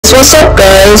What's up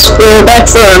guys, we're back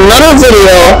for another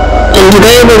video, and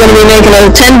today we're going to be making a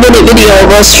 10-minute video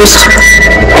of us just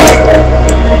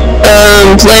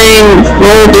playing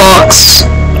Roblox.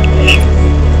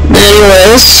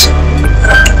 Anyways,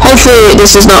 hopefully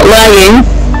this is not lagging.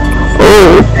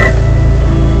 Oh.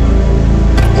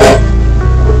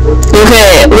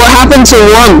 Okay, what happened to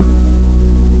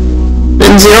 1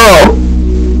 and 0?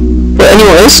 But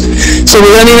anyways, so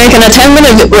we're going to be making a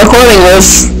 10-minute recording of,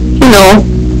 you know,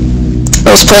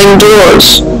 us playing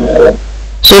doors.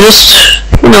 So just,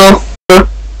 you know,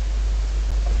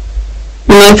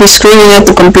 you might be screaming at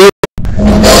the computer.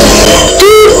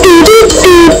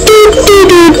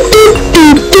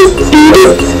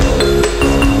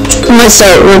 I might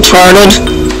sound retarded.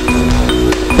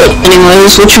 But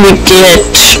anyways, what should we get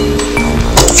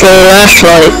for a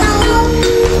flashlight?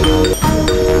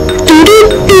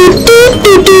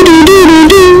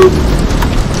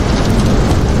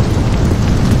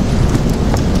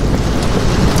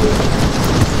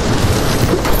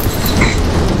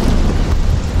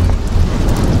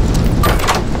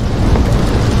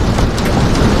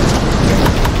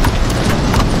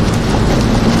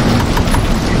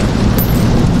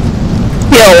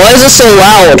 Yo, why is it so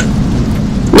loud?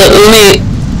 Let me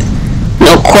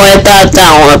quiet that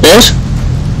down a bit.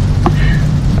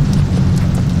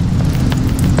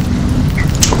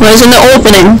 Why isn't it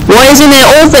opening? Why isn't it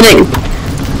opening?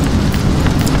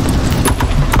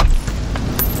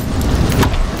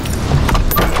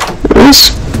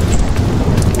 Yes.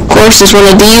 Of course, it's one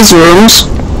of these rooms.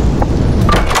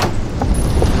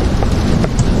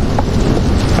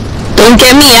 Don't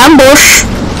get me ambushed.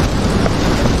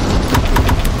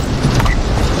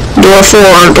 Door 4,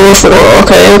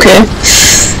 okay.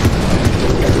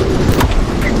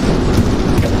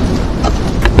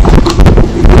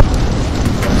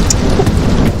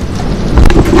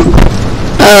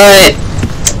 Alright,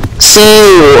 so,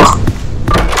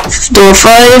 door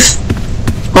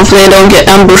 5, hopefully I don't get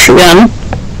ambushed again.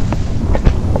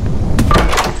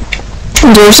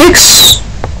 Door 6.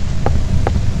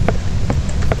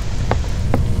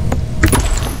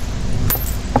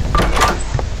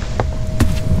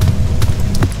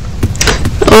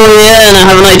 Oh yeah, and I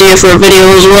have an idea for a video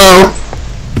as well.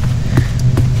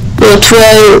 But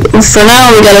for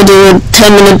now we gotta do a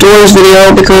 10-minute doors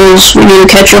video because we need to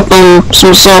catch up on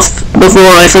some stuff before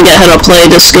I forget how to play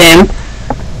this game.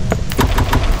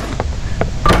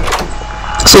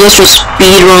 So let's just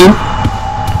speedrun.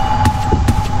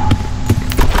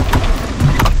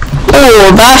 Oh,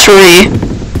 a battery!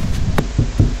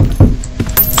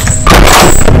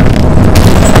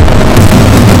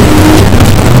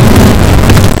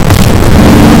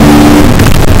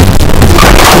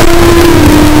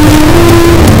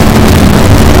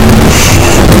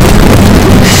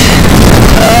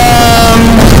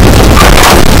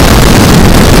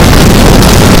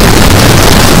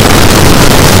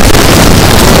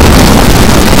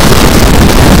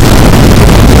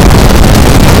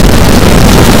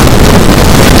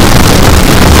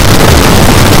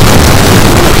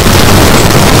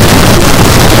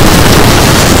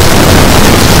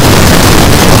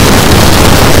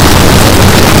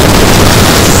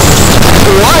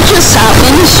 What just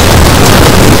happened?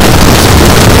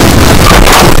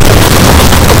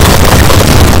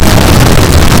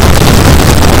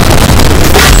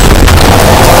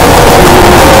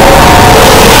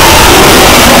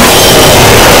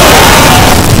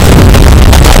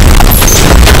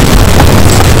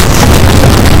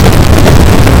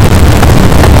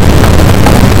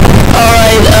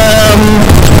 Alright,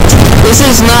 this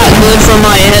is not good for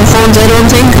my headphones, I don't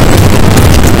think.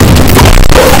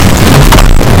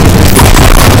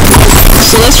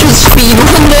 So let's just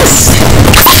speedrun this.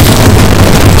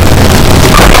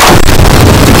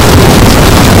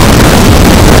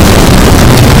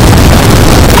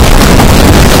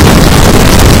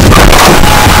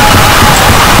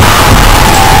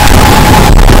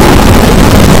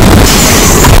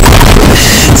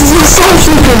 This is so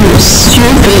freaking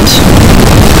stupid.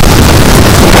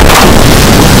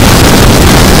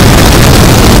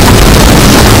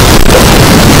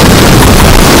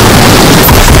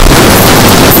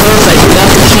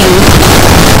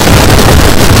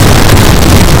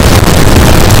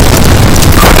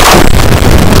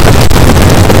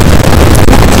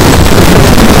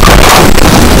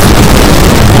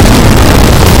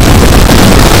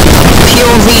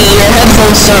 Your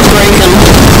headphones start breaking.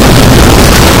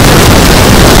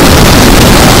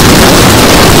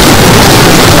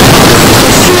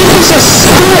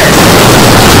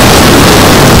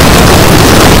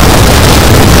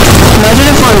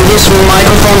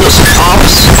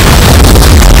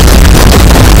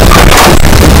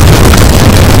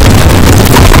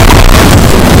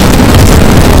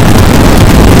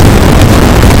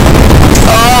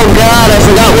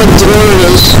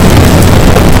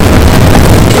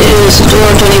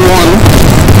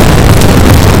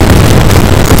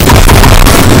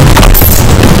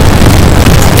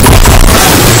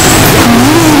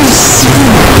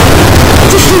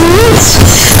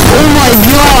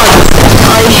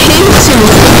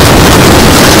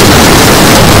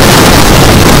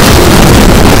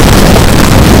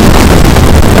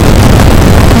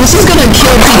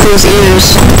 his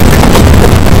ears.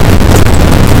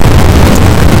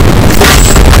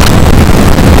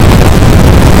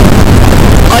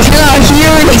 I cannot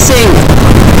hear anything.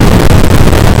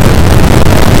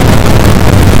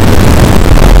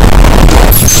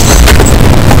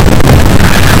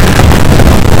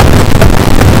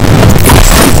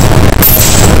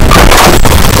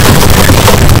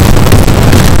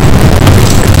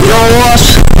 You know what?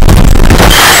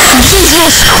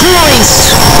 Jesus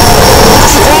Christ!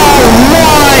 Oh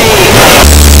my!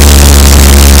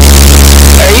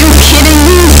 Are you kidding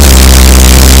me?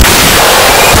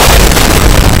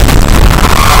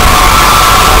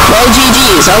 Well,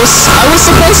 GG's. I was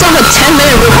supposed to have a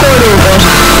 10-minute recording, but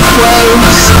well,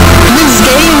 this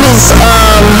game is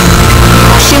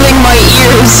killing my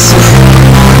ears.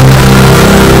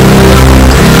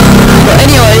 But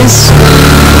anyways,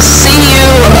 see you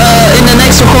in the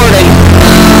next recording.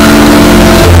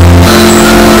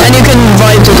 And you can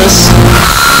vibe to this.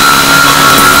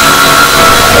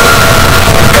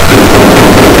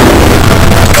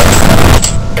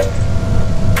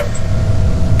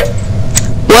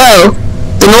 Well,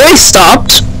 the noise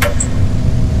stopped.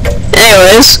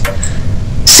 Anyways,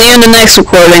 see you in the next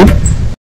recording.